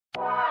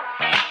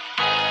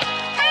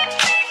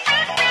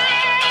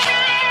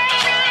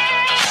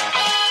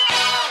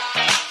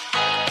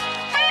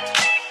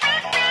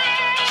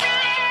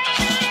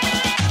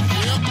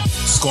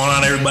going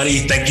on, everybody?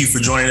 Thank you for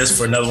joining us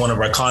for another one of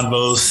our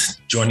convos.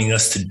 Joining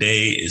us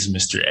today is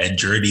Mr. Ed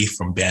Jurdy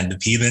from Band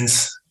of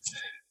Heathens.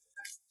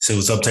 So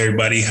what's up to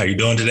everybody? How you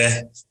doing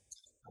today?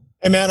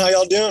 Hey, man. How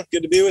y'all doing?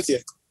 Good to be with you.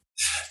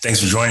 Thanks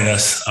for joining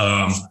us.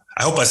 I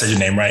hope I said your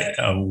name right.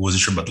 I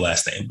wasn't sure about the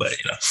last name, but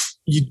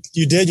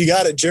You did. You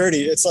got it,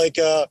 Jurdy. It's like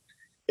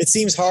it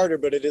seems harder,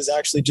 but it is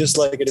actually just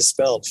like it is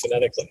spelled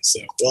phonetically. So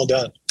well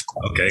done.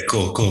 Okay,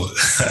 cool.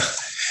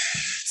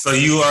 So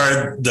you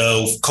are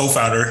the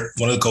co-founder,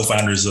 one of the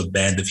co-founders of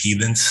Band of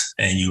Heathens,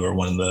 and you're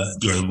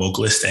the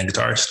vocalist and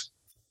guitarist.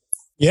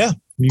 Yeah,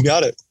 you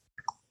got it.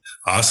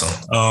 Awesome.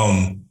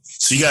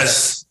 So you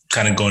guys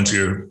kind of go into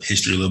your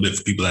history a little bit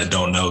for people that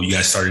don't know. You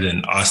guys started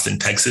in Austin,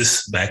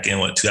 Texas back in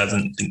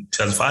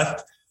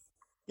 2005?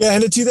 Yeah,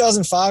 into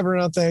 2005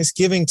 around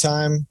Thanksgiving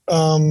time.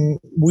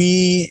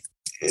 The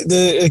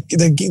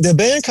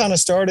band kind of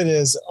started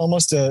as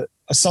almost a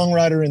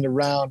songwriter in the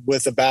round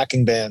with a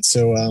backing band.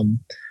 So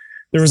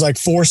there was like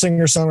 4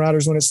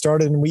 singer-songwriters when it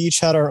started, and we each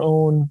had our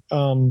own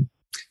had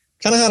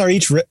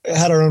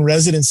our own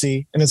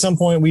residency. And at some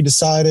point we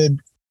decided,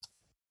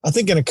 I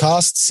think in a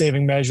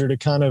cost-saving measure, to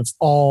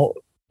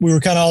we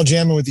were kind of all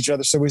jamming with each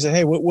other. So we said,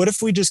 hey, what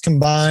if we just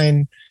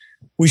combine,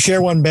 we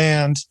share one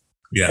band,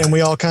 and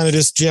we all kind of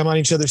just jam on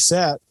each other's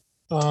set.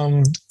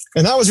 And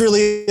that was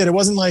really it. It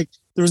wasn't like,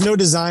 there was no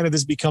design of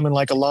this becoming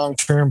like a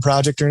long-term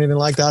project or anything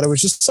like that. It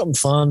was just something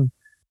fun,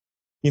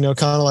 kind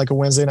of like a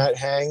Wednesday night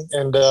hang.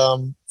 And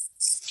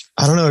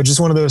I don't know, just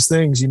one of those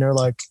things,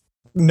 like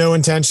no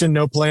intention,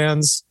 no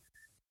plans.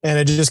 And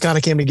it just kind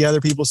of came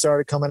together. People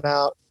started coming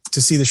out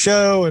to see the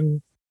show,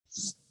 and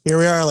here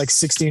we are like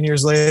 16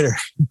 years later.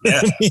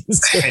 Yeah. For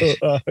something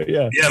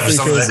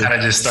that kind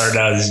of just started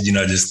out as,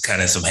 just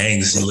kind of some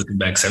hangs, and looking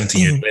back 17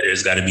 years later,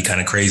 it's got to be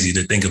kind of crazy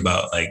to think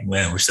about, like,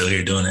 man, we're still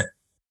here doing it.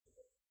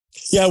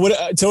 Yeah,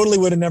 I totally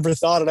would have never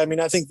thought it. I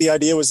mean, I think the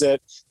idea was that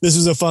this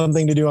was a fun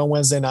thing to do on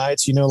Wednesday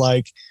nights.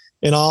 Like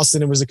in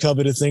Austin, it was a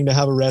coveted thing to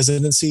have a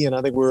residency, and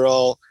I think we were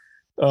all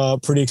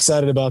pretty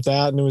excited about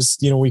that. And it was,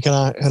 we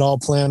kind of had all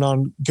planned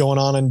on going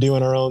on and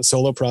doing our own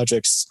solo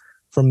projects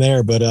from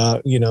there. But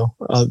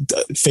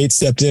fate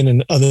stepped in,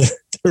 and other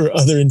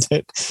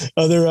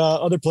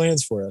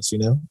plans for us. I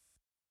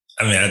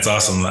mean, that's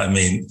awesome. I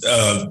mean,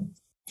 I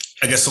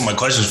guess so. My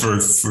question for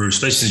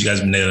especially since you guys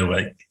have been there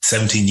like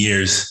 17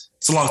 years.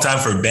 It's a long time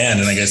for a band.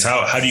 And I guess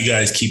how do you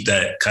guys keep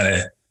that kind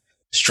of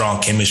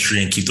strong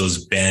chemistry and keep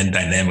those band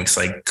dynamics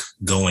like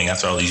going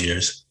after all these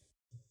years?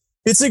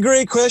 It's a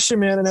great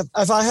question, man. And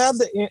if I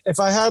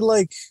had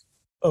like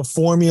a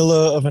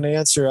formula of an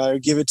answer, I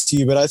would give it to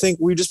you. But I think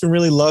we've just been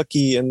really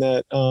lucky in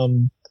that,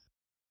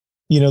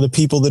 the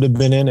people that have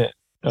been in it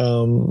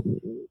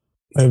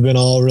have been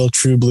all real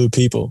true blue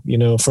people,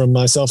 from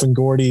myself and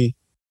Gordy,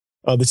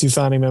 the 2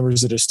 founding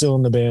members that are still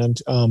in the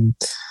band.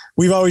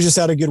 We've always just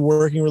had a good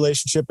working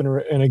relationship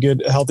and a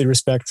good, healthy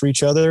respect for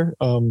each other.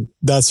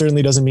 That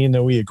certainly doesn't mean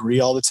that we agree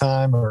all the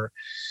time or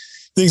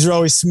things are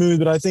always smooth,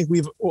 but I think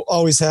we've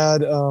always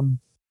had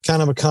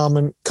kind of a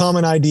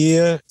common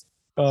idea,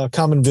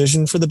 common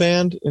vision for the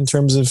band in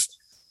terms of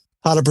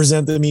how to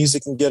present the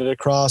music and get it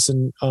across.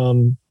 And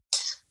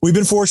we've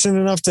been fortunate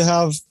enough to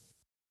have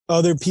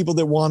other people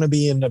that want to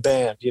be in the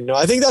band.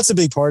 I think that's a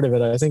big part of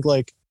it. I think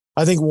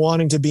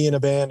wanting to be in a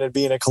band and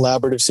be in a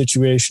collaborative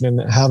situation and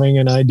having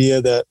an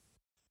idea that,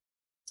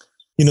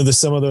 the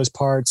sum of those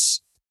parts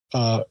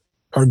are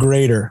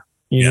greater.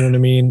 You know what I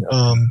mean?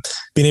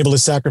 Being able to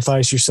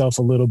sacrifice yourself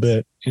a little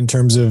bit in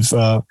terms of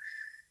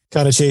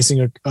kind of chasing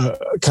a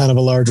kind of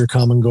a larger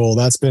common goal.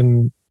 I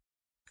think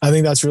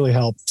that's really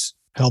helped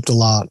a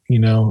lot,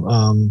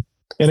 and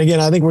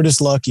again, I think we're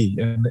just lucky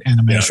in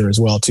a measure as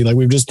well too. Like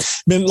we've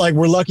just been like,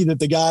 we're lucky that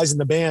the guys in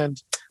the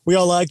band, we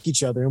all like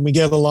each other and we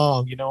get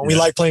along, and we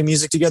like playing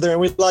music together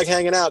and we like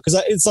hanging out. Cause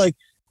it's like,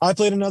 I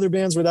played in other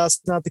bands where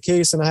that's not the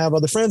case. And I have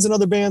other friends in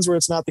other bands where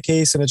it's not the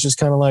case. And it's just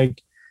kind of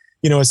like,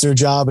 it's their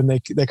job and they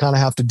kind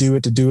of have to do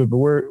it. But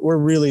we're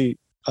really,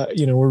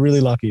 we're really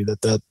lucky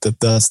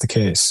that's the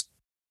case.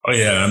 Oh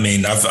yeah. I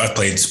mean, I've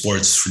played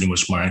sports pretty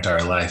much my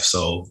entire life.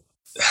 So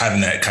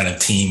having that kind of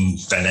team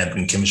dynamic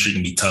and chemistry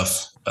can be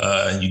tough.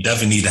 You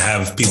definitely need to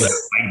have people that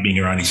like being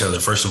around each other,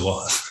 first of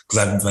all,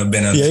 because I've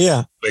been in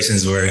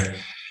situations where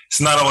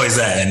it's not always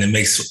that, and it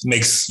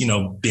makes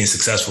being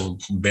successful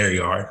very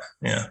hard.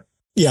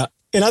 Yeah,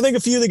 and I think a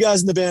few of the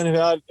guys in the band have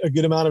had a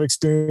good amount of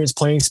experience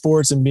playing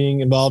sports and being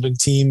involved in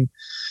team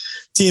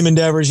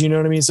endeavors. You know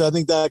what I mean? So I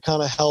think that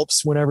kind of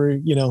helps whenever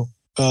you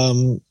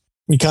kind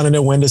of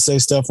know when to say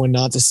stuff, when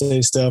not to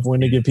say stuff, when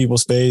to give people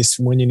space,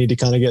 when you need to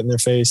kind of get in their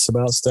face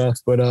about stuff.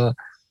 But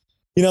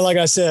like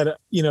I said,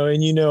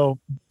 and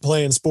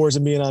playing sports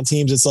and being on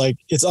teams, it's like,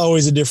 it's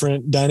always a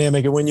different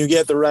dynamic. And when you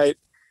get the right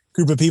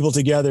group of people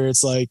together,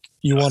 it's like,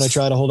 you want to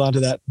try to hold on to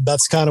that.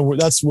 That's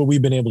what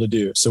we've been able to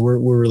do. So we're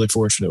really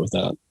fortunate with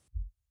that.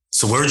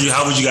 So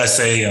how would you guys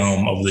say,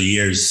 over the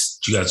years,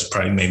 you guys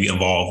probably maybe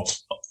evolved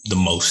the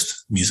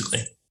most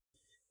musically?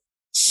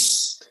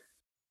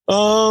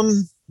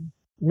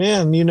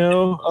 Man,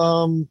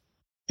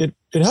 it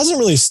hasn't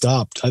really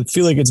stopped. I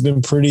feel like it's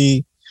been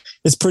pretty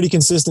it's pretty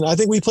consistent. I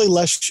think we play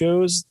less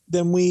shows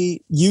than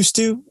we used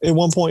to at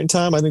one point in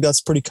time. I think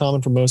that's pretty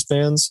common for most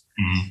bands.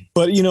 Mm-hmm.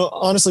 But, you know,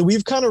 honestly,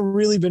 we've kind of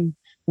really been,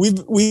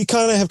 we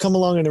kind of have come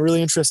along in a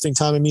really interesting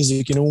time in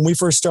music. You know, when we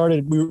first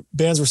started,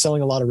 bands were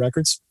selling a lot of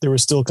records. There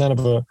was still kind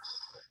of a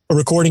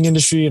recording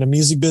industry and a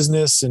music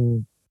business,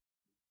 and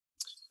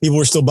people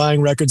were still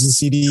buying records and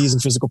CDs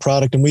and physical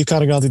product. And we've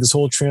kind of gone through this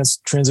whole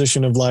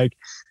transition of like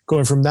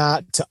going from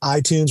that to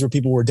iTunes, where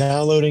people were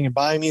downloading and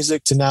buying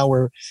music, to now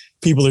where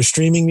people are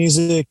streaming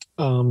music,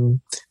 and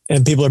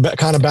people are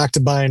kind of back to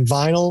buying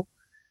vinyl.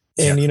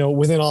 And, you know,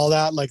 within all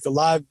that, like the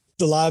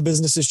live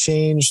business has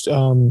changed.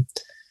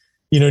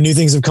 You know, new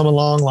things have come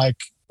along like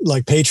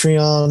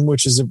Patreon,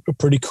 which is a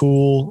pretty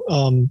cool,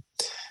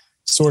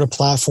 sort of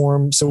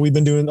platform. So we've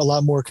been doing a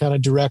lot more kind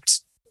of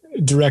direct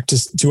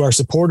to our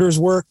supporters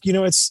work. You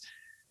know, it's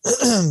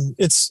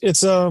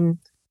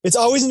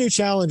always a new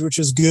challenge, which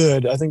is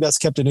good. I think that's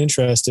kept it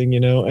interesting, you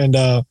know,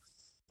 and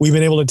we've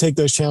been able to take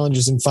those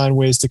challenges and find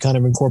ways to kind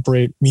of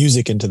incorporate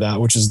music into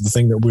that, which is the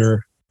thing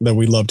that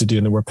we love to do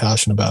and that we're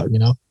passionate about, you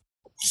know?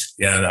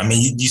 Yeah. I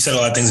mean, you said a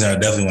lot of things that I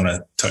definitely want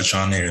to touch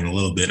on here in a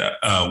little bit.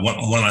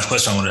 One last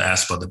question I wanted to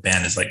ask about the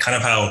band is like kind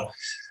of how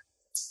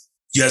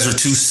you guys were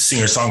two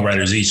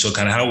singer-songwriters each. So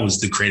kind of how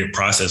was the creative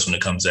process when it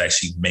comes to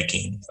actually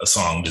making a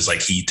song? Just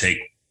like he take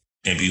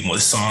maybe one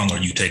song, or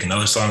you take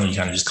another song, or you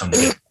kind of just come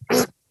together?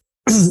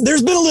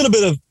 There's been a little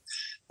bit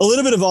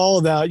of all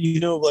of that, you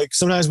know, like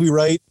sometimes we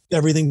write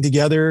everything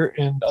together,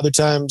 and other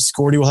times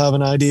Cordy will have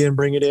an idea and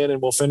bring it in and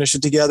we'll finish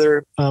it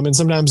together. And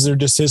sometimes they're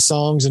just his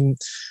songs, and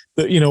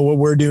you know, what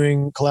we're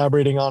doing,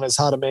 collaborating on, is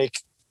how to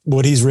make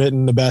what he's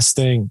written the best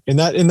thing. And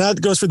that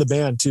goes for the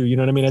band too. You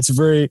know what I mean?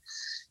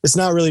 It's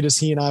not really just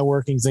he and I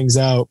working things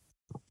out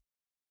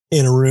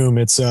in a room.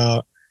 It's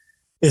the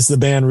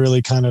band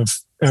really kind of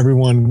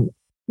everyone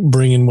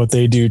bringing what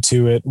they do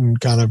to it and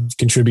kind of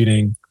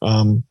contributing.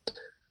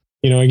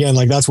 You know, again,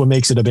 like that's what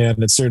makes it a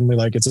band. It's certainly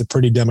like, it's a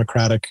pretty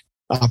democratic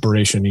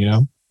operation, you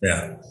know?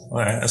 Yeah. All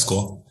right. That's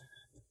cool.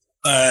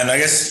 And I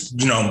guess,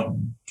 you know,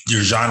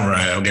 your genre,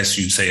 I guess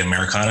you'd say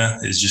Americana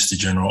is just the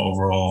general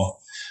overall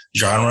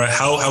genre.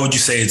 How would you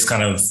say it's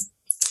kind of,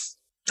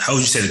 how would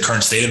you say the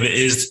current state of it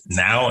is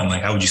now? And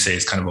like, how would you say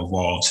it's kind of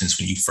evolved since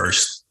when you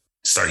first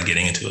started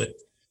getting into it?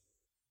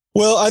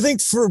 Well, I think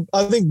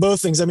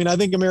both things. I mean, I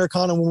think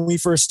Americana, when we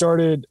first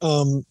started,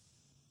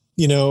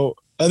 you know,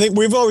 I think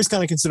we've always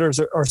kind of considered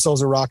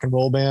ourselves a rock and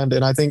roll band.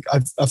 And I think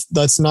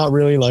that's not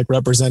really like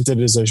represented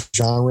as a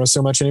genre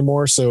so much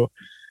anymore. So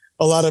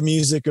a lot of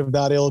music of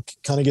that ilk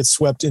kind of gets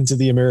swept into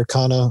the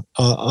Americana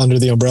under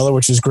the umbrella,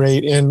 which is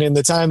great. And in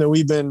the time that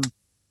we've been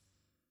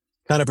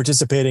kind of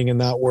participating in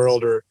that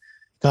world, or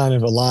kind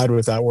of allied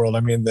with that world, I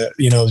mean,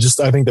 you know, just,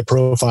 I think the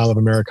profile of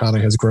Americana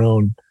has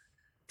grown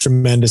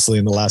tremendously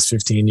in the last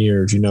 15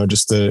 years, you know,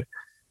 just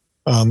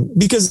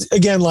because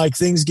again, like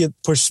things get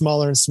pushed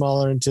smaller and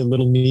smaller into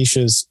little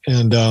niches,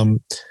 and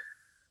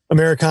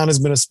Americana has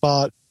been a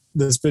spot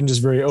that's been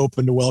just very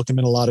open to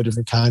welcoming a lot of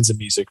different kinds of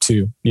music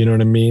too. You know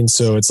what I mean?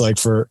 So it's like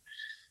for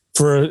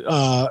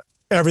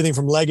everything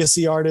from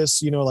legacy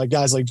artists, you know, like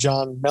guys like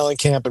John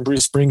Mellencamp and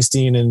Bruce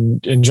Springsteen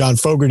and John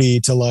Fogerty,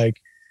 to,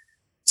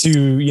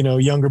 you know,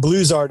 younger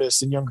blues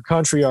artists and younger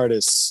country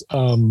artists.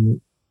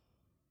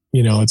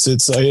 You know, it's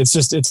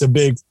a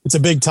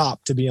big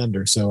top to be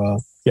under. So,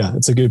 yeah,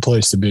 it's a good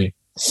place to be.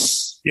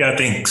 Yeah, I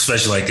think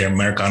especially like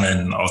Americana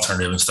and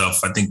alternative and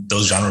stuff, I think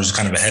those genres are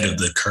kind of ahead of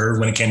the curve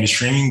when it came to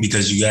streaming,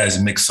 because you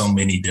guys mix so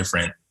many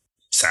different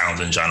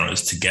sounds and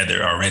genres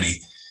together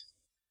already.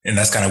 And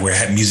that's kind of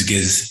where music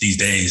is these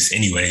days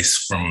anyways,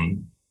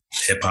 from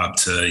hip hop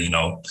to, you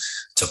know,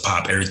 to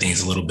pop. Everything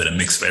is a little bit of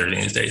mix of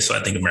everything these days. So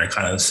I think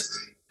Americana is,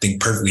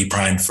 perfectly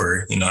primed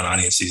for, you know, an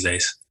audience these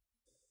days.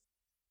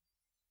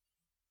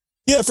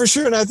 Yeah, for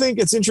sure. And I think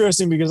it's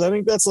interesting because I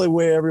think that's the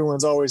way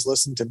everyone's always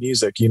listened to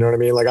music. You know what I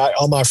mean? Like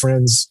all my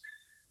friends,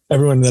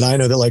 everyone that I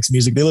know that likes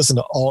music, they listen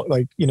to all,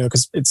 like, you know,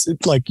 cause it's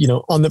like, you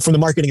know, from the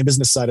marketing and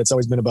business side, it's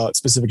always been about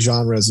specific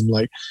genres and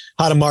like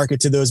how to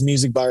market to those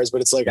music buyers. But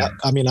it's like,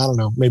 I mean, I don't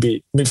know,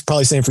 maybe it's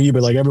probably same for you,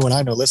 but like everyone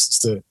I know listens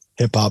to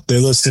hip hop. They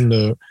listen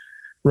to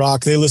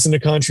rock, they listen to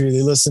country,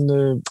 they listen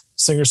to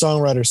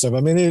singer-songwriter stuff.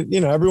 I mean, you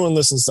know, everyone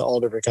listens to all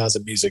different kinds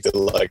of music that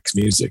likes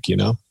music, you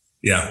know?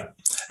 Yeah.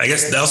 I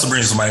guess that also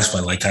brings to my next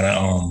point, like kind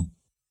of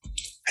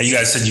how you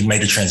guys said you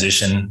made a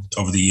transition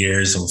over the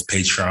years with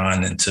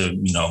Patreon and to,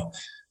 you know,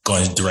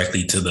 going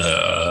directly to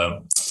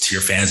to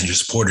your fans and your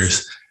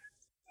supporters.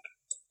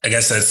 I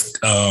guess that's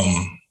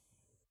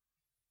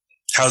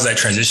how's that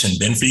transition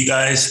been for you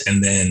guys?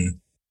 And then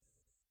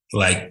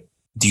like,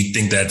 do you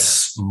think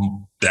that's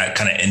that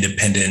kind of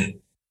independent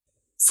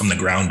from the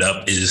ground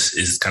up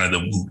is kind of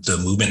the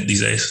movement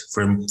these days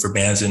for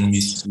bands and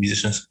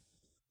musicians?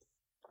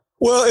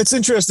 Well, it's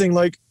interesting.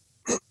 Like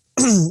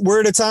we're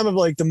at a time of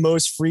like the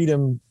most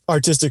freedom,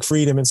 artistic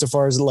freedom,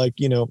 insofar as like,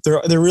 you know,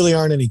 there really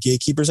aren't any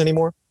gatekeepers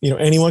anymore. You know,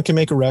 anyone can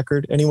make a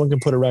record, anyone can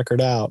put a record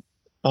out.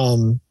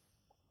 But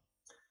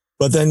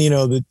then, you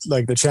know,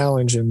 the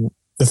challenge and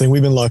the thing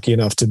we've been lucky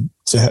enough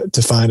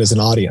to find as an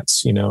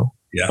audience, you know,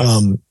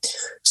 Yeah.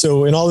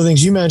 So in all the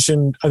things you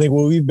mentioned, I think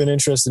what we've been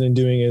interested in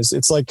doing is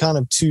it's like kind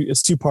of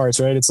two parts,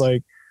 right? It's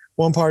like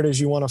one part is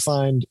you want to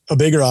find a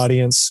bigger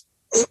audience,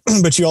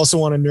 but you also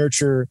want to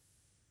nurture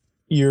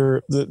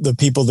the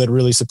people that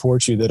really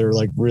support you, that are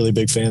like really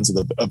big fans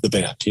of the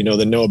band, you know,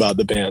 that know about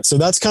the band. So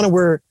that's kind of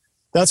where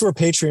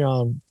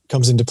Patreon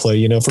comes into play,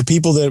 you know, for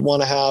people that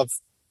want to have,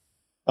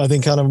 I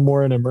think, kind of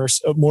more of an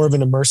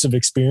immersive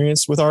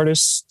experience with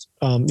artists,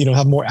 you know,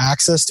 have more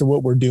access to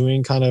what we're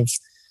doing, kind of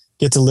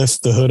get to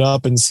lift the hood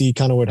up and see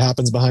kind of what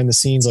happens behind the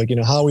scenes, like, you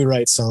know, how we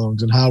write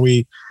songs and how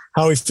we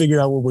figure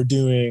out what we're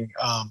doing,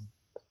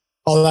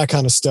 all that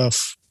kind of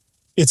stuff.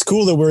 It's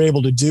cool that we're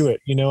able to do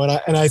it, you know,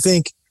 and I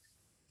think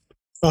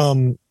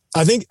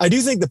I do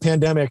think the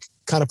pandemic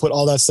kind of put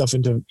all that stuff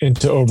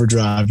into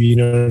overdrive. You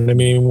know what I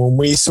mean? When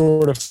we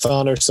sort of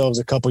found ourselves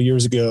a couple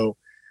years ago,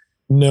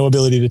 no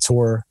ability to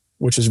tour,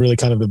 which is really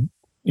kind of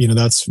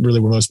that's really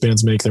where most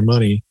bands make their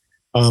money.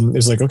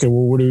 It's like, okay,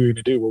 well, what are we going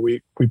to do? Well,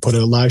 we put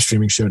a live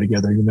streaming show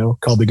together, you know,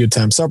 called the Good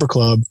Time Supper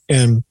Club.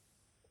 And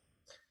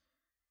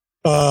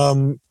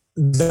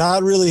that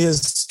really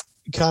has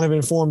kind of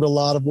informed a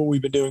lot of what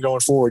we've been doing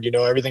going forward. You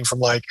know, everything from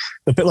like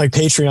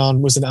Patreon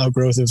was an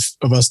outgrowth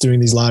of us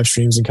doing these live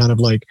streams and kind of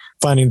like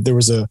finding there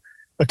was a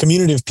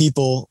community of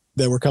people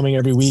that were coming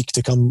every week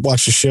to come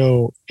watch the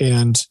show,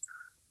 and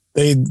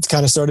they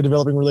kind of started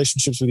developing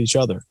relationships with each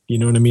other, you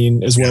know what I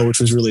mean, as well, which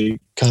was really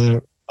kind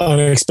of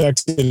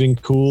unexpected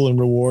and cool and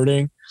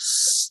rewarding.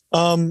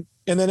 And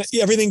then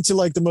everything to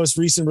like the most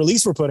recent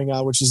release we're putting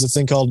out, which is a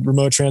thing called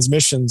Remote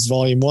Transmissions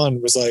Volume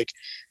 1, was like,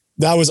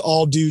 that was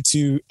all due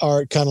to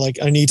our kind of like,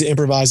 I need to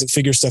improvise and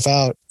figure stuff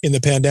out in the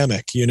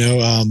pandemic, you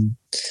know.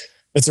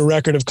 It's a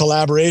record of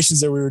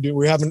collaborations that we were doing.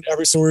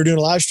 So we were doing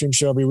a live stream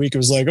show every week. It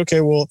was like,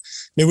 okay, well,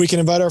 maybe we can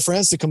invite our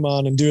friends to come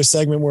on and do a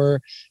segment where,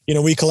 you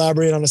know, we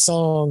collaborate on a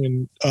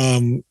song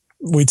and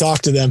we talk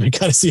to them and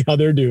kind of see how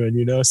they're doing,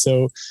 you know?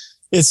 So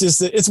it's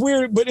just, it's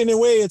weird, but in a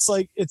way it's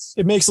like,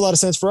 it makes a lot of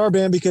sense for our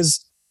band,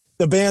 because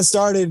the band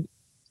started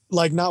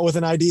like not with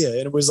an idea.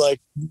 And it was like,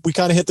 we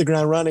kind of hit the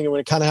ground running and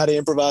we kind of had to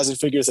improvise and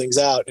figure things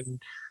out.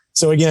 And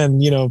so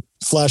again, you know,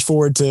 flash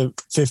forward to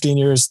 15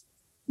 years,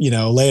 you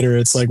know, later,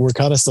 it's like, we're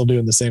kind of still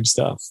doing the same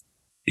stuff.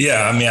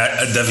 Yeah. I mean, I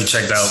definitely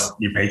checked out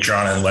your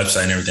Patreon and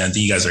website and everything. I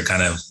think you guys are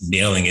kind of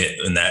nailing it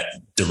in that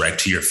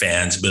direct to your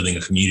fans, building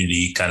a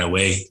community kind of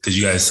way. Cause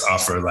you guys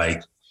offer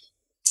like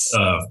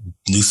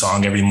new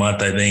song every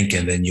month, I think.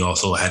 And then you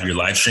also have your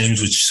live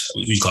streams, which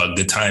we call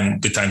Good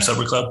Time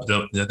Supper Club. Is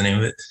that the name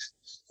of it?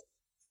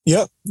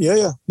 Yeah.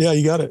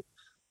 You got it.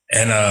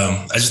 And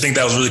I just think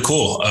that was really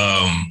cool.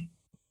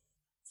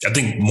 I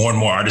think more and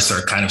more artists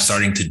are kind of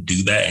starting to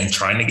do that and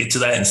trying to get to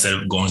that, instead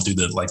of going through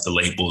the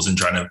labels and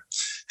trying to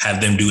have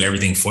them do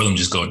everything for them.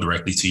 Just go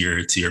directly to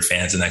your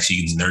fans and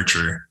actually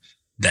nurture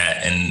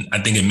that. And I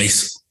think it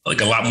makes like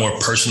a lot more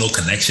personal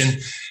connection.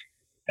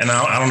 And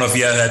I don't know if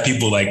you have had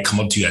people like come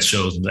up to you at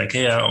shows and be like,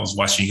 hey, I was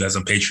watching you guys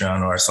on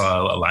Patreon, or I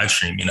saw a live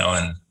stream, you know,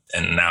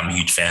 and now I'm a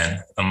huge fan.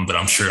 But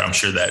I'm sure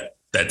that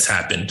that's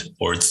happened,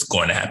 or it's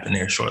going to happen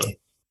here shortly.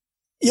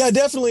 Yeah,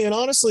 definitely. And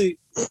honestly,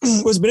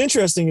 what's been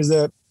interesting is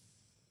that,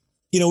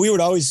 you know, we would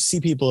always see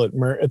people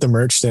at the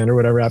merch stand or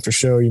whatever after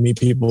show. You meet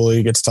people,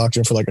 you get to talk to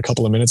them for like a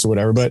couple of minutes or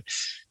whatever. But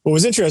what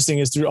was interesting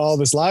is through all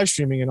this live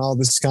streaming and all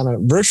this kind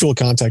of virtual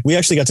contact, we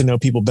actually got to know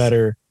people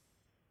better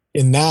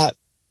in that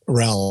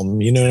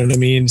realm. You know what I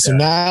mean? So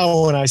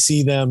now when I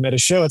see them at a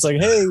show, it's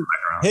like,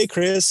 hey,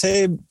 Chris,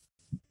 hey,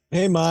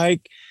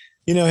 Mike,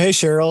 you know, hey,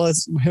 Cheryl,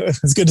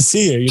 it's good to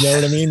see you. You know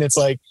what I mean? It's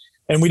like,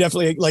 and we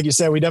definitely, like you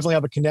said, we definitely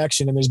have a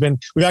connection, and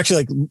we've actually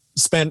like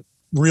spent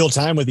real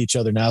time with each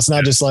other now. It's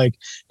not just like,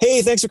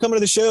 hey, thanks for coming to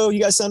the show. You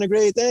guys sounded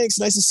great. Thanks.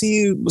 Nice to see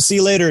you. We'll see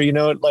you later. You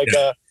know, like,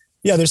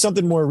 there's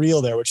something more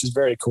real there, which is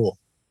very cool.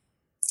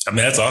 I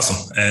mean, that's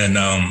awesome. And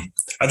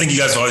I think you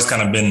guys have always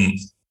kind of been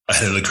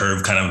ahead of the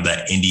curve, kind of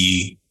that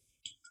indie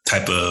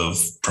type of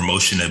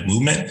promotion and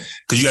movement.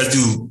 Cause you guys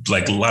do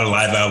like a lot of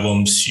live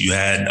albums. You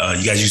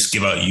guys used to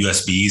give out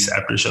USBs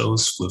after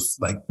shows with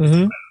like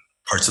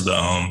parts of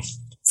the,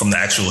 from the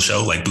actual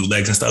show, like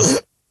bootlegs and stuff,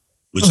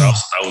 which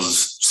also that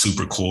was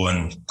super cool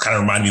and kind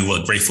of reminded me of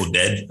what Grateful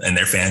Dead and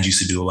their fans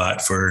used to do a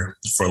lot for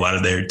a lot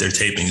of their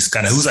tapings.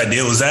 Kind of whose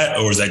idea was that,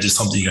 or is that just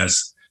something you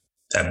guys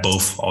have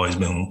both always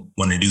been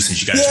wanting to do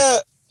since you guys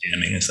are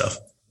jamming and stuff?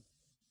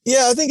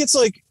 Yeah, I think it's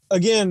like,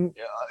 again,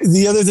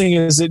 the other thing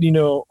is that, you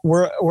know,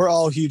 we're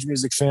all huge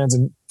music fans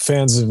and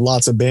fans of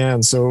lots of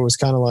bands. So it was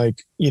kind of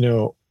like, you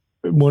know,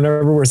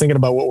 whenever we're thinking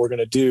about what we're going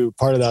to do,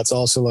 part of that's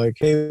also like,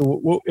 hey,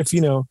 if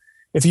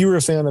you were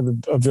a fan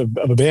of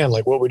a band,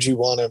 like what would you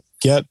want to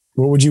get?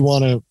 What would you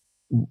want to,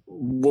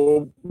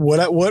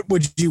 what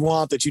would you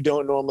want that you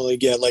don't normally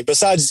get? Like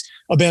besides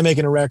a band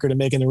making a record and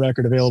making the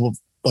record available,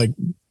 like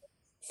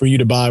for you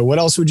to buy, what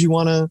else would you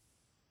want to,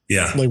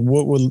 like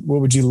what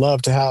would you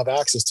love to have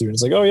access to? And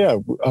it's like, oh yeah,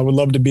 I would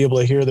love to be able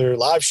to hear their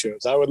live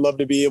shows. I would love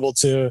to be able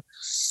to,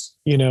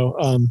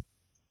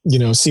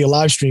 see a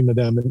live stream of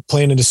them and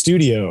playing in the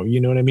studio,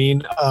 you know what I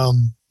mean?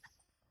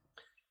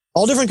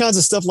 All different kinds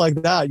of stuff like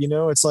that, you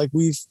know, it's like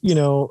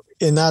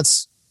and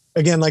that's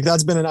again, like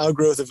that's been an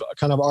outgrowth of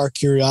kind of our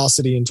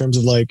curiosity in terms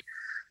of like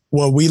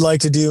what we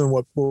like to do and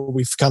what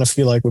we kind of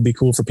feel like would be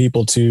cool for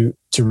people to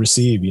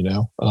receive, you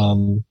know?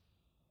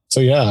 So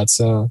yeah, it's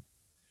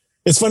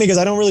funny because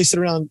I don't really sit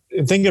around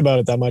and think about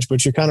it that much,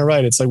 but you're kind of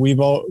right. It's like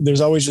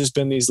there's always just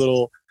been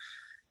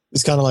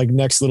this kind of like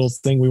next little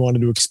thing we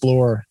wanted to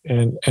explore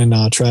and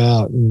try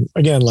out. And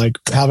again, like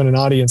having an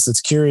audience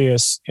that's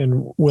curious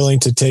and willing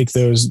to take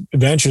those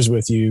adventures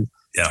with you.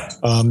 Yeah.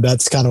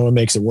 That's kind of what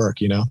makes it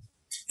work, you know?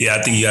 Yeah.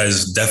 I think you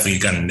guys definitely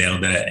kind of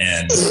nailed that.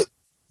 And I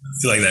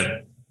feel like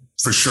that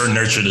for sure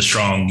nurtured a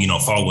strong, you know,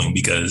 following,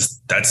 because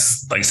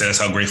that's, like I said, that's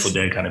how Grateful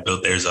Dead kind of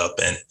built theirs up.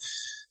 And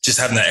just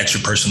having that extra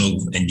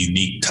personal and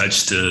unique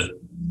touch to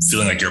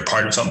feeling like you're a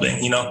part of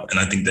something, you know? And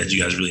I think that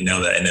you guys really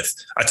nail that. And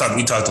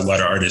we talked to a lot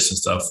of artists and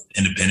stuff,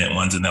 independent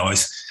ones, and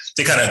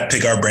they kind of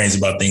pick our brains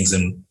about things.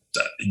 And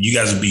you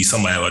guys would be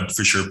somebody I would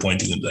for sure point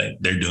to, like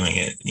they're doing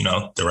it, you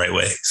know, the right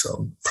way.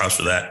 So props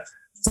for that.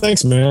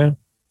 Thanks, man.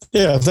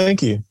 Yeah.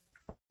 Thank you.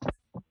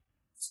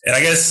 And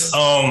I guess,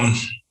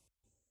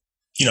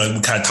 you know,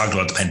 we kind of talked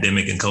about the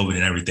pandemic and COVID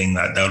and everything.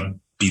 That would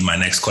be my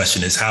next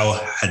question, is how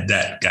had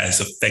that, guys,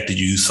 affected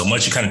you so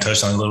much? You kind of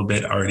touched on it a little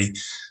bit already,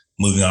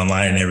 moving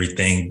online and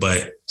everything,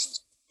 but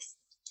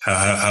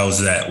how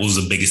was that? What was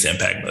the biggest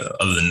impact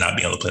other than not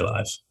being able to play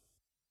live?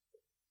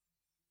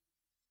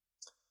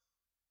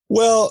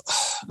 Well,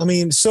 I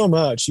mean, so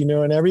much, you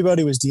know, and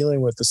everybody was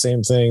dealing with the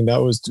same thing. It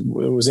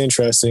was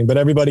interesting, but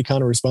everybody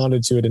kind of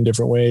responded to it in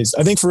different ways.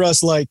 I think for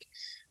us, like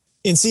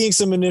in seeing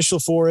some initial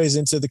forays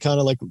into the kind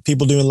of like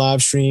people doing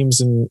live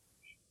streams and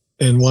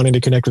wanting to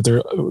connect with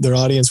their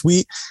audience,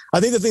 I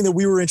think the thing that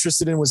we were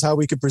interested in was how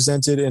we could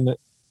present it in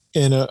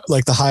a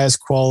like the highest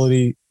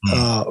quality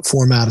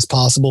format as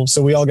possible.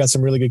 So we all got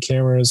some really good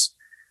cameras,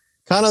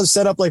 kind of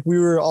set up like we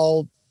were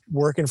all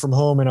working from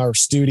home in our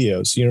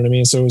studios. You know what I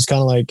mean? So it was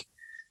kind of like,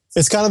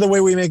 it's kind of the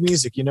way we make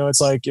music. You know,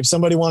 it's like if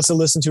somebody wants to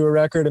listen to a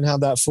record and have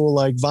that full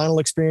like vinyl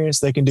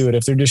experience, they can do it.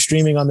 If they're just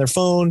streaming on their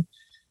phone,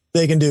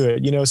 they can do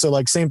it. You know, so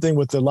like same thing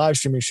with the live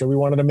streaming show. We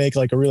wanted to make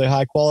like a really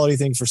high quality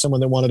thing for someone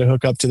that wanted to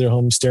hook up to their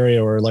home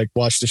stereo or like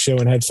watch the show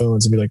in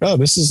headphones and be like, oh,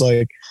 this is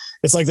like,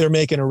 it's like they're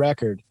making a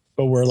record,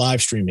 but we're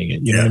live streaming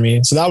it. You know what I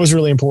mean? So that was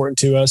really important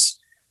to us.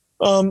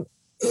 And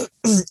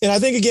I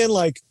think again,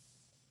 like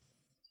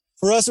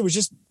for us, it was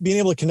just being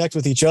able to connect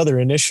with each other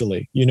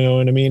initially, you know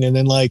what I mean? And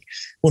then like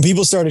when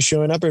people started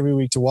showing up every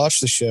week to watch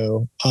the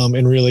show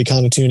and really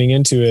kind of tuning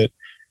into it,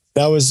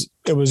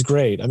 it was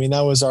great. I mean,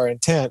 that was our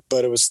intent,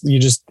 but we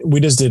just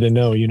didn't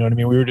know, you know what I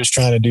mean? We were just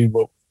trying to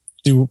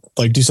do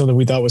something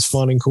we thought was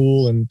fun and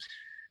cool. And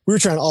we were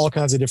trying all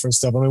kinds of different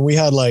stuff. I mean, we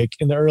had like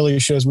in the earlier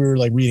shows, we were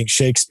like reading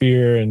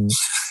Shakespeare and,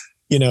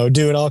 you know,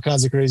 doing all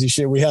kinds of crazy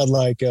shit. We had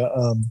like,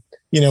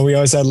 you know, we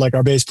always had like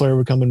our bass player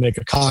would come and make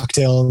a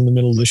cocktail in the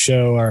middle of the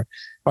show.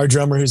 Our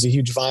drummer, who's a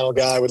huge vinyl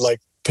guy, would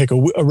like pick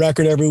a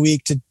record every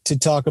week to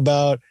talk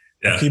about.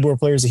 Yeah. Keyboard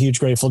player's a huge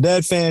Grateful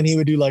Dead fan. He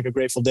would do like a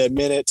Grateful Dead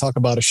minute, talk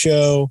about a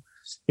show,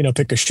 you know,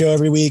 pick a show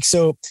every week.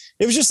 So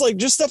it was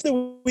just stuff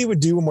that we would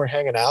do when we're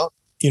hanging out,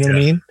 you know what I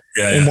mean?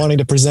 Yeah, and wanting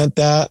to present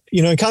that,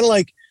 you know, and kind of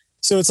like,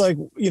 so it's like,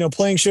 you know,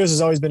 playing shows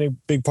has always been a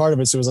big part of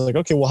it. So it was like,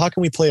 okay, well, how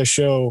can we play a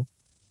show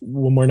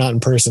when we're not in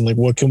person? Like,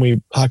 how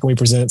can we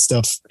present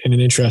stuff in an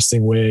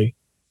interesting way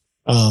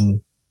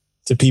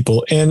to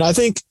people? And I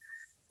think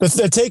the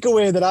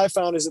takeaway that I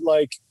found is that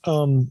like,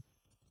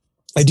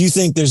 I do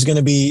think there's going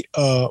to be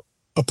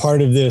a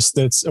part of this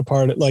that's a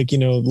part of like, you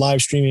know,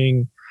 live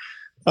streaming,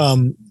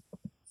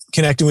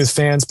 connecting with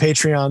fans,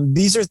 Patreon.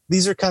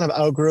 These are kind of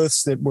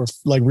outgrowths that were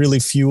like really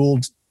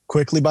fueled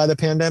quickly by the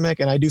pandemic.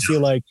 And I do feel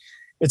like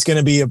it's going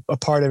to be a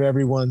part of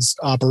everyone's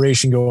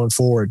operation going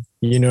forward.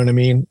 You know what I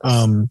mean?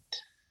 I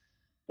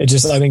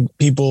think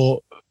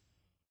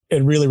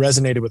it really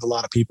resonated with a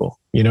lot of people,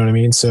 you know what I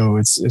mean? So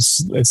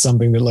it's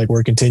something that like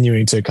we're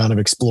continuing to kind of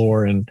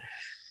explore and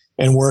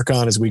work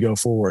on as we go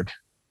forward.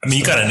 I mean,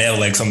 you kind of nailed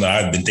like something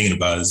that I've been thinking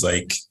about is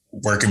like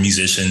working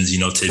musicians, you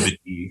know,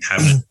 typically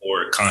having to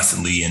tour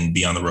constantly and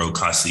be on the road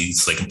constantly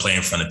so they can play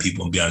in front of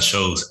people and be on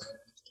shows.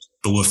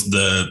 But with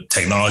the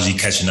technology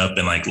catching up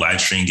and like live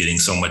stream getting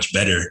so much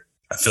better,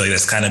 I feel like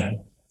that's kind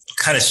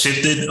of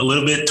shifted a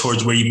little bit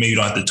towards where you maybe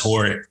don't have to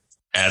tour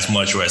as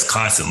much or as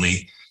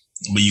constantly,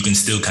 but you can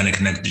still kind of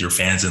connect with your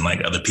fans and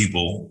like other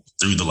people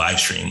through the live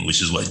stream, which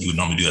is what you would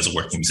normally do as a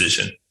working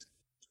musician.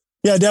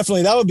 Yeah,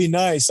 definitely. That would be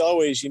nice.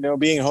 Always, you know,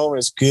 being home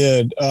is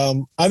good.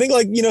 I think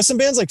like, you know, some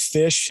bands like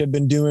Phish have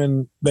been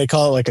doing, they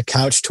call it like a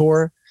couch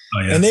tour.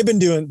 Oh, yeah. And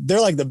they're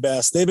like the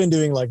best. They've been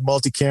doing like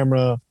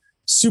multi-camera,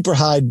 super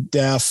high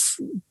def,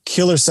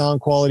 killer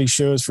sound quality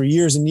shows for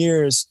years and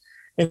years.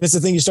 And it's the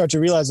thing you start to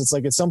realize. It's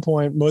like at some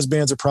point, most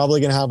bands are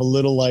probably going to have a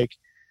little like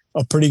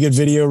a pretty good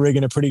video rig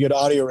and a pretty good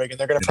audio rig. And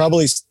they're going to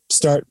probably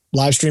start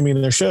live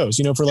streaming their shows,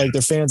 you know, for like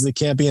their fans that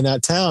can't be in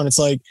that town. It's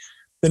like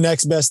the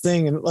next best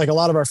thing. And like a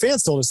lot of our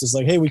fans told us is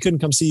like, hey, we couldn't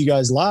come see you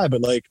guys live,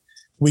 but like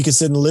we could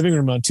sit in the living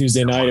room on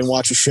Tuesday night and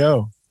watch a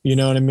show. You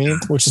know what I mean?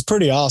 Which is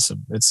pretty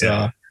awesome. It's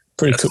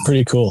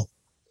pretty cool.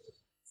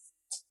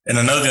 And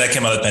another thing that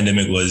came out of the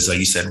pandemic was, like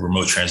you said,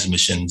 remote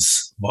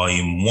transmissions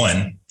volume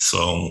 1.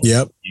 So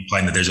yep. You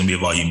find that there's going to be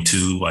a volume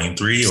 2, volume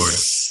 3, or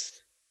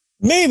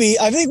maybe.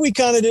 I think we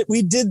kind of did.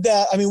 We did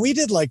that. I mean, we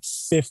did like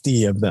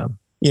 50 of them.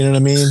 You know what I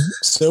mean?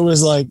 So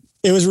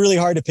it was really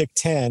hard to pick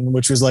 10,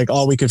 which was like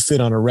all we could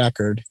fit on a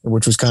record,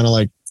 which was kind of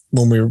like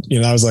when we were,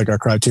 that was like our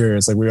criteria.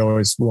 It's like we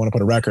want to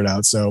put a record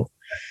out. So,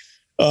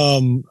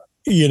 so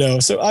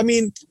I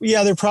mean,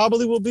 yeah, there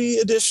probably will be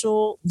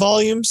additional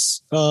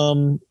volumes.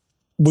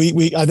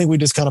 I think we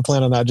just kind of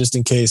plan on that just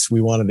in case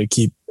we wanted to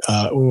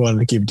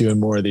keep doing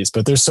more of these.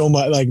 But there's so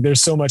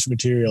much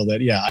material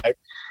that, yeah,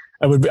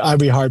 I'd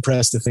be hard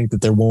pressed to think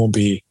that there won't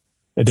be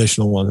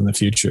additional ones in the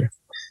future.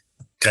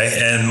 Okay.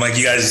 And like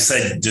you guys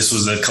said, this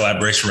was a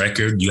collaboration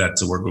record. You had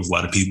to work with a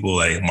lot of people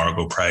like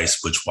Margot Price,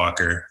 Butch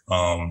Walker.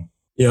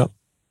 Yeah.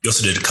 You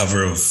also did a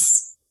cover of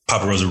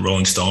Papa Rosa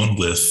Rolling Stone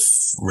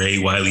with Ray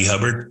Wiley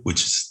Hubbard,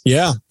 which is,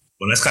 well,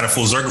 that's kind of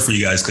full circle for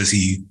you guys because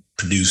he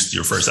produced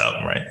your first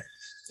album, right?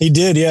 He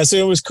did. Yeah. So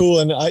it was cool.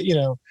 And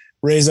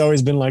Ray's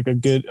always been like a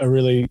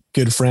really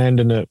good friend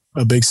and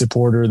a big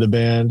supporter of the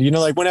band.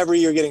 Like whenever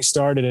you're getting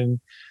started and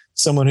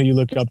someone who you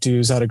look up to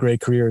who's had a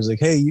great career is like,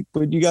 hey,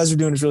 what you guys are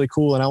doing is really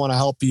cool. And I want to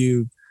help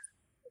you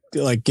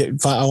I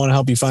want to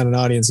help you find an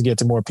audience and get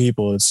to more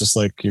people. It's just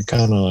like, you're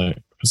kind of like,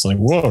 it's like,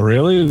 whoa,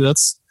 really?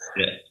 That's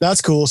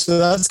cool. So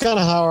that's kind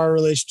of how our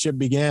relationship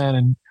began.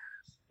 And,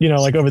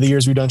 like over the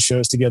years we've done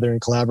shows together and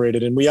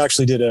collaborated. And we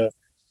actually did a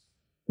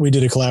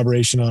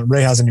collaboration on,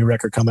 Ray has a new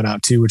record coming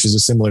out too, which is a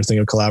similar thing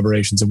of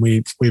collaborations. And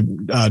we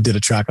did a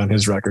track on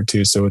his record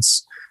too. So it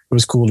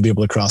was cool to be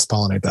able to cross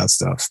pollinate that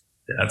stuff.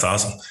 Yeah, that's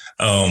awesome.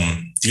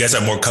 Do you guys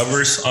have more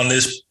covers on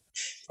this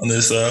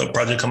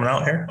project coming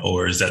out here,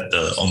 or is that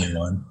the only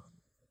one?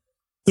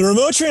 The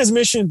remote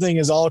transmission thing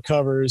is all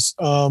covers.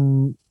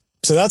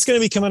 So that's going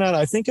to be coming out,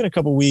 I think, in a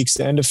couple of weeks,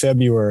 the end of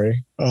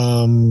February.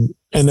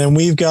 And then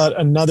we've got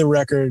another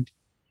record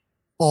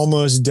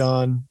almost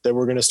done that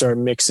we're going to start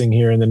mixing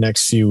here in the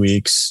next few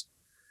weeks.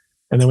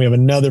 And then we have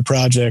another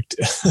project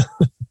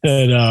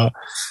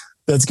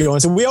that's going.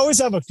 So we always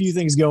have a few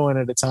things going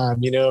at a time,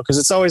 because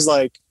it's always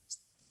like,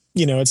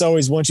 it's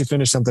always once you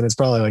finish something, it's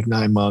probably like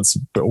 9 months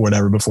or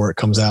whatever before it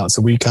comes out.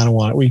 So we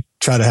we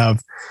try to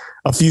have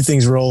a few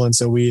things rolling.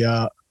 So we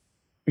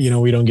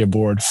don't get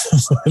bored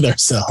with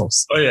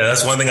ourselves. Oh yeah.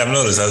 That's one thing I've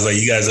noticed. I was like,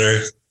 you guys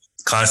are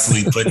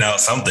constantly putting out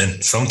some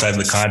type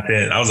of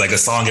content. I was like, a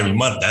song every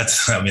month.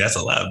 That's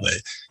a lot, but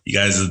you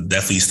guys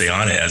definitely stay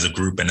on it as a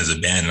group and as a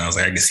band. And I was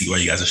like, I can see why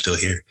you guys are still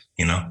here,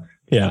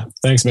 Yeah.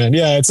 Thanks, man.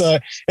 Yeah. It's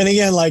and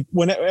again, like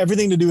when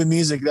everything to do with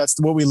music, that's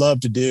what we love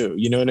to do.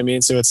 You know what I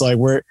mean? So it's like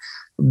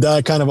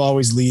that kind of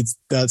always leads.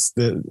 That's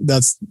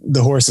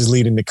the horse is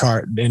leading the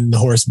cart, and the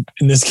horse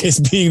in this case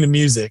being the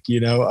music,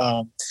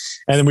 and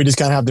then we just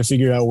kind of have to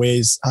figure out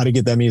ways how to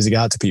get that music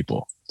out to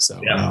people.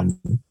 So, yeah.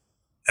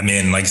 I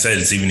mean, like I said,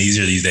 it's even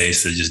easier these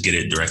days to just get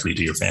it directly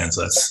to your fans.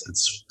 So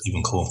it's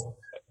even cool.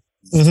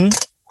 Mm-hmm.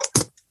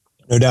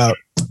 No doubt.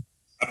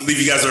 I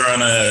believe you guys are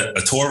on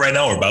a tour right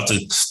now, or about to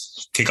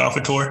kick off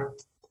a tour.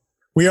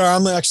 We are.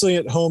 I'm actually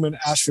at home in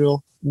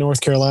Asheville,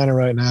 North Carolina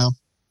right now.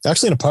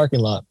 Actually in a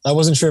parking lot. I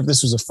wasn't sure if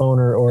this was a phone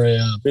or a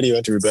video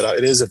interview, but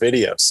it is a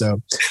video.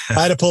 So I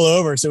had to pull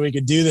over so we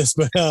could do this.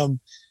 But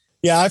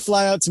yeah, I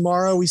fly out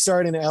tomorrow. We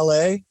start in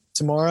LA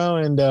tomorrow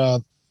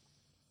and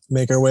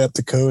make our way up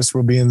the coast.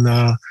 We'll be in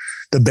the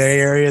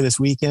Bay Area this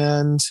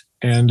weekend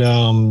and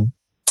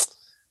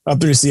up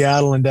through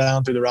Seattle and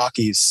down through the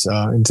Rockies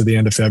into the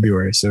end of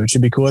February. So it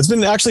should be cool. It's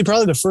been actually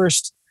probably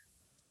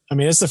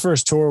it's the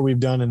first tour we've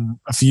done in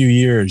a few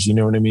years, you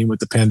know what I mean, with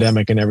the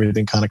pandemic and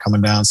everything kind of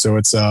coming down. So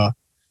it's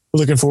we're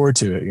looking forward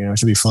to it. It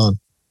should be fun.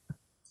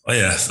 Oh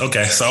yeah.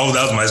 Okay. So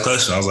that was my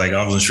question. I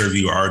wasn't sure if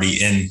you were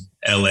already in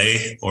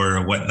LA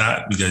or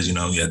whatnot, because, you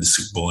had the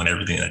Super Bowl and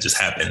everything that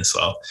just happened.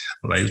 So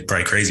it's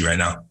probably crazy right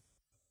now.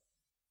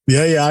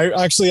 Yeah.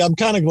 I'm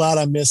kind of glad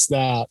I missed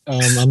that.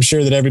 I'm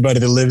sure that everybody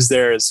that lives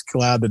there is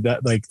glad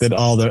that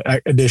all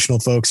the additional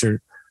folks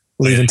are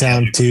leaving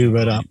town too,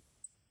 but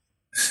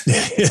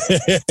yeah,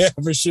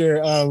 for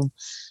sure.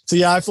 So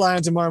yeah, I fly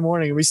in tomorrow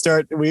morning.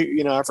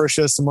 Our first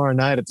show's tomorrow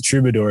night at the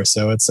Troubadour.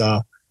 So it's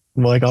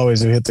like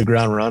always, we hit the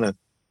ground running.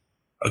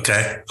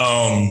 Okay.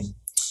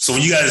 So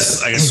when you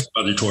guys, I guess,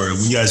 on your tour,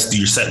 when you guys do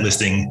your set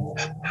listing,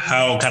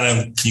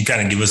 can you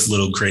give us a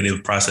little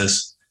creative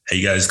process? How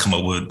you guys come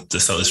up with the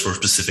set list for a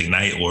specific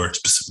night or a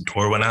specific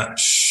tour or whatnot?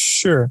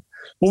 Sure.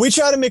 Well, we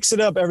try to mix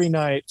it up every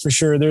night for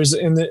sure. There's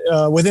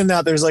within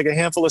that, there's like a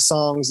handful of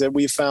songs that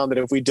we found that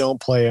if we don't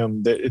play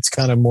them, that it's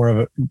kind of more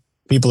of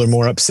people are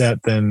more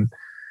upset than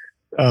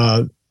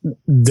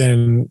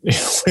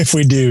if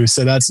we do.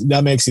 So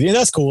that makes it, and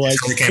that's cool. Like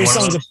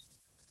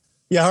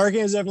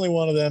Hurricane is definitely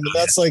one of them. And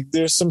that's like,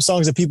 there's some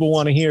songs that people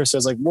want to hear. So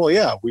it's like, well,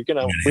 yeah, we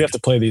have to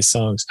play these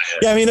songs.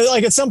 Yeah. I mean,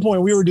 like at some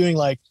point we were doing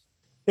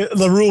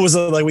the rule was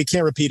like, we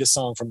can't repeat a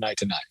song from night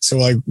to night. So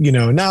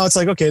now it's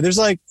like, okay, there's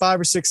like 5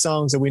 or 6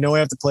 songs that we know we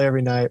have to play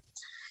every night.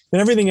 And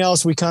everything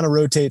else, we kind of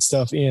rotate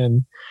stuff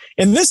in.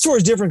 And this tour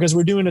is different because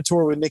we're doing a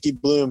tour with Nikki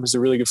Bloom, who's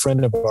a really good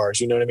friend of ours.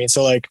 You know what I mean?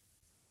 So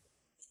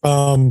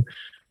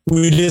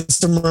we did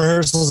some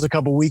rehearsals a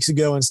couple weeks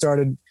ago and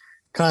started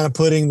kind of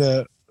putting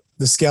the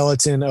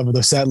skeleton of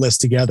the set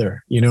list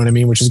together, you know what I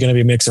mean? Which is going to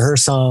be a mix of her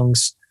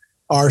songs,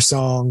 our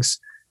songs,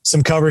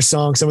 some cover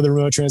songs, some of the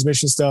Remote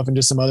Transmission stuff, and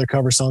just some other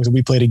cover songs that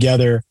we play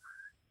together.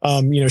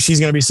 You know, she's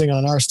going to be singing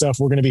on our stuff.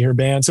 We're going to be her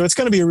band. So it's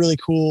going to be a really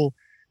cool,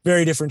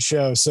 very different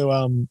show. So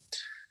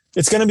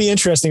it's going to be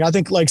interesting. I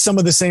think like some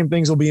of the same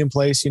things will be in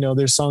place. You know,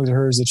 there's songs of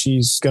hers that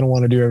she's going to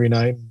want to do every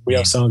night. We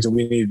have songs that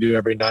we need to do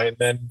every night. And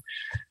then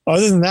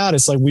other than that,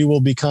 it's like we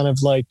will be kind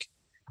of like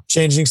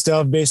changing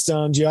stuff based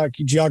on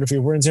geography.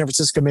 If we're in San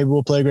Francisco, maybe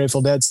we'll play a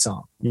Grateful Dead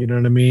song. You know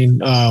what I mean?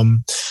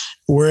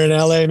 We're in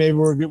LA, maybe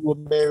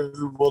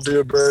we'll do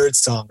a Bird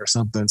song or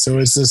something. So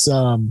it's just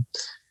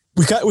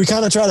we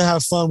kind of try to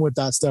have fun with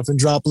that stuff and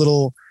drop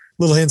little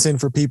hints in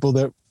for people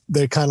that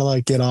they kind of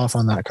like get off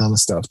on that kind of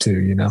stuff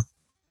too. You know?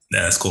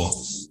 Yeah, that's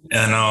cool.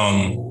 And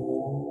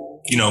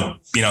you know,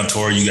 being on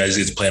tour, you guys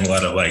get to play in a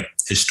lot of like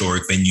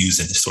historic venues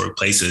and historic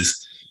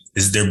places.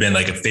 Has there been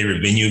like a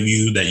favorite venue of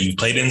you that you've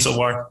played in so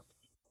far?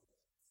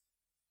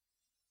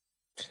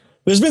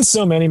 There's been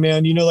so many,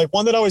 man. You know, like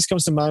one that always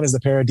comes to mind is the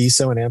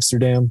Paradiso in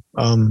Amsterdam.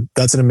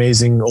 That's an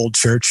amazing old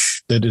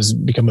church that has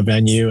become a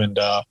venue and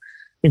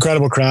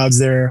incredible crowds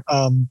there.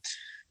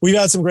 We've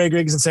had some great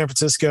gigs in San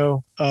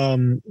Francisco.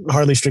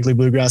 Hardly Strictly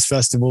Bluegrass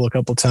Festival a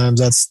couple times.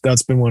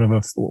 That's been one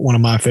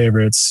of my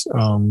favorites.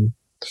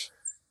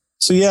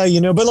 So yeah,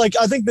 you know, but like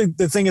I think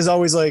the thing is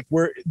always like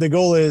the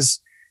goal is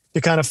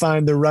to kind of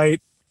find the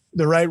right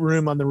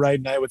room on the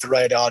right night with the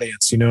right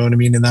audience, you know what I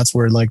mean? And that's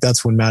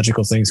when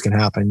magical things can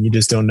happen. You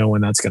just don't know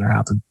when that's going to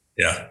happen.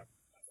 Yeah.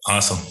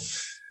 Awesome.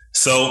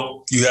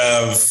 So you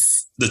have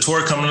the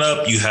tour coming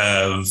up, you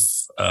have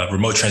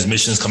Remote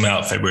Transmissions coming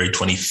out February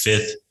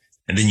 25th.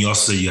 And then you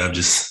have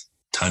just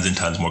tons and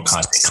tons more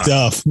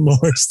content.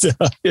 More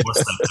stuff. More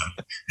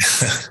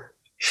stuff.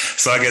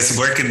 So I guess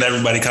where can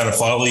everybody kind of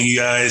follow you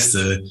guys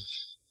to,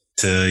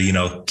 you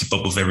know, keep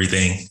up with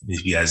everything?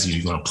 If you guys,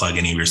 you want to plug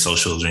any of your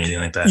socials or anything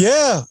like that?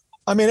 Yeah.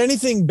 I mean,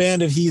 anything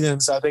Band of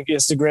Heathens. I think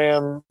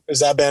Instagram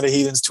is that Band of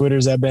Heathens. Twitter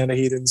is that Band of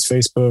Heathens.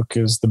 Facebook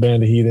is the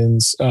Band of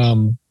Heathens.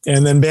 And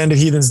then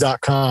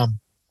bandofheathens.com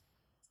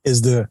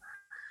is the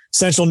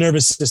central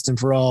nervous system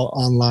for all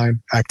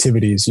online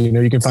activities. You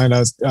know, you can find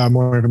out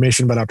more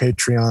information about our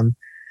Patreon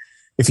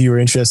if you were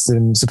interested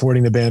in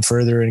supporting the band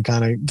further and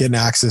kind of getting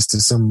access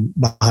to some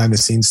behind the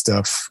scenes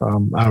stuff.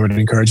 I would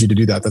encourage you to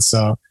do that.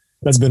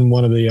 That's been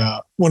one of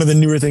the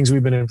newer things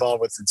we've been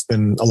involved with. It's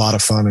been a lot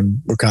of fun,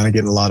 and we're kind of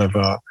getting a lot of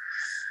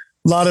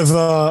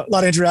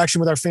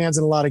interaction with our fans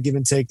and a lot of give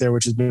and take there,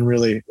 which has been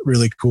really,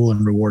 really cool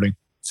and rewarding.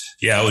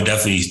 Yeah, I would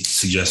definitely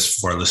suggest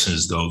for our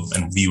listeners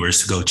and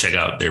viewers to go check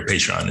out their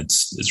Patreon.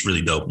 It's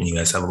really dope, and you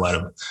guys have a lot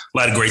of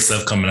great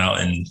stuff coming out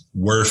and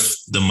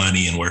worth the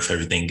money and worth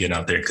everything getting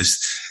out there,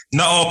 because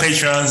not all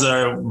Patreons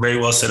are very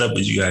well set up,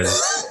 but you guys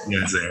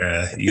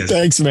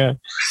Thanks, man.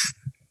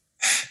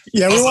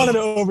 Yeah, we wanted to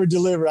over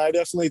deliver. I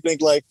definitely think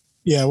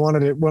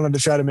wanted to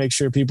try to make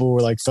sure people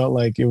were felt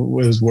like it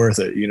was worth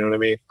it. You know what I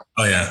mean?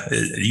 Oh yeah,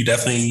 you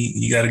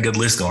got a good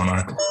list going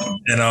on.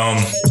 And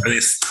at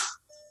least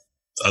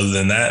other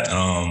than that,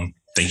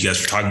 thank you guys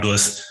for talking to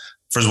us.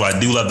 First of all, I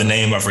do love the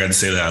name. I forgot to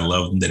say that I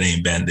love the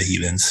name Band of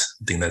Heathens.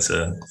 I think that's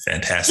a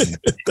fantastic.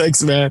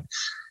 Thanks, man.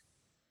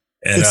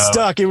 And, it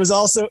stuck. It was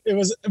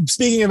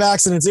speaking of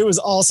accidents, it was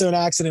also an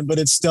accident, but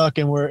it stuck,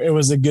 and it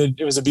was a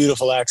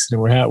beautiful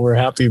accident. We're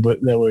happy,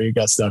 but that we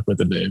got stuck with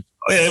the name.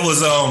 Oh yeah, it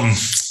was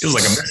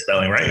like a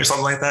misspelling, right? Or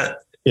something like that.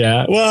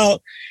 Yeah.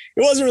 Well,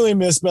 it wasn't really a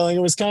misspelling.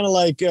 It was kind of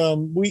like,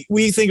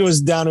 we think it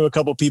was down to a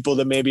couple people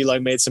that maybe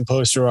made some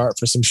poster art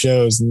for some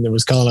shows, and it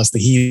was calling us the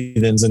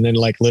Heathens. And then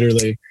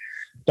literally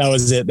that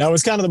was it. That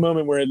was kind of the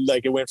moment where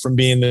it went from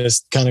being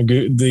this kind of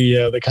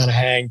the kind of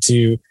hang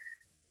to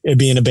it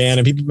being a band,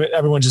 and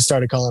everyone just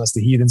started calling us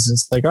the Heathens. And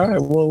it's like, all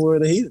right, well, we're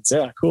the Heathens.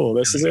 Yeah, cool.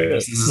 This is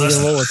it. We're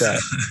gonna roll with that.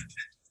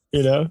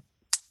 You know?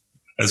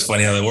 That's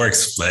funny how that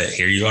works, but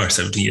here you are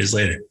 17 years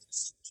later.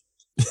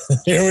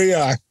 Here we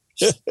are.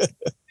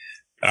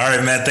 All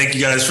right, man. Thank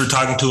you guys for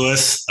talking to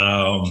us.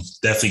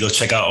 Definitely go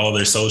check out all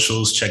their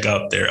socials. Check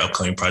out their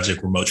upcoming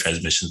project, Remote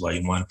Transmissions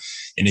Volume 1.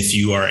 And if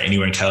you are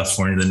anywhere in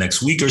California the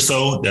next week or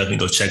so, definitely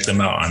go check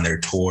them out on their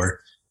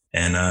tour.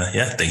 And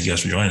thank you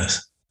guys for joining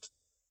us.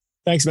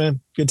 Thanks, man.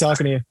 Good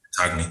talking to you.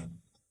 Talking to you.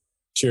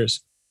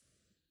 Cheers.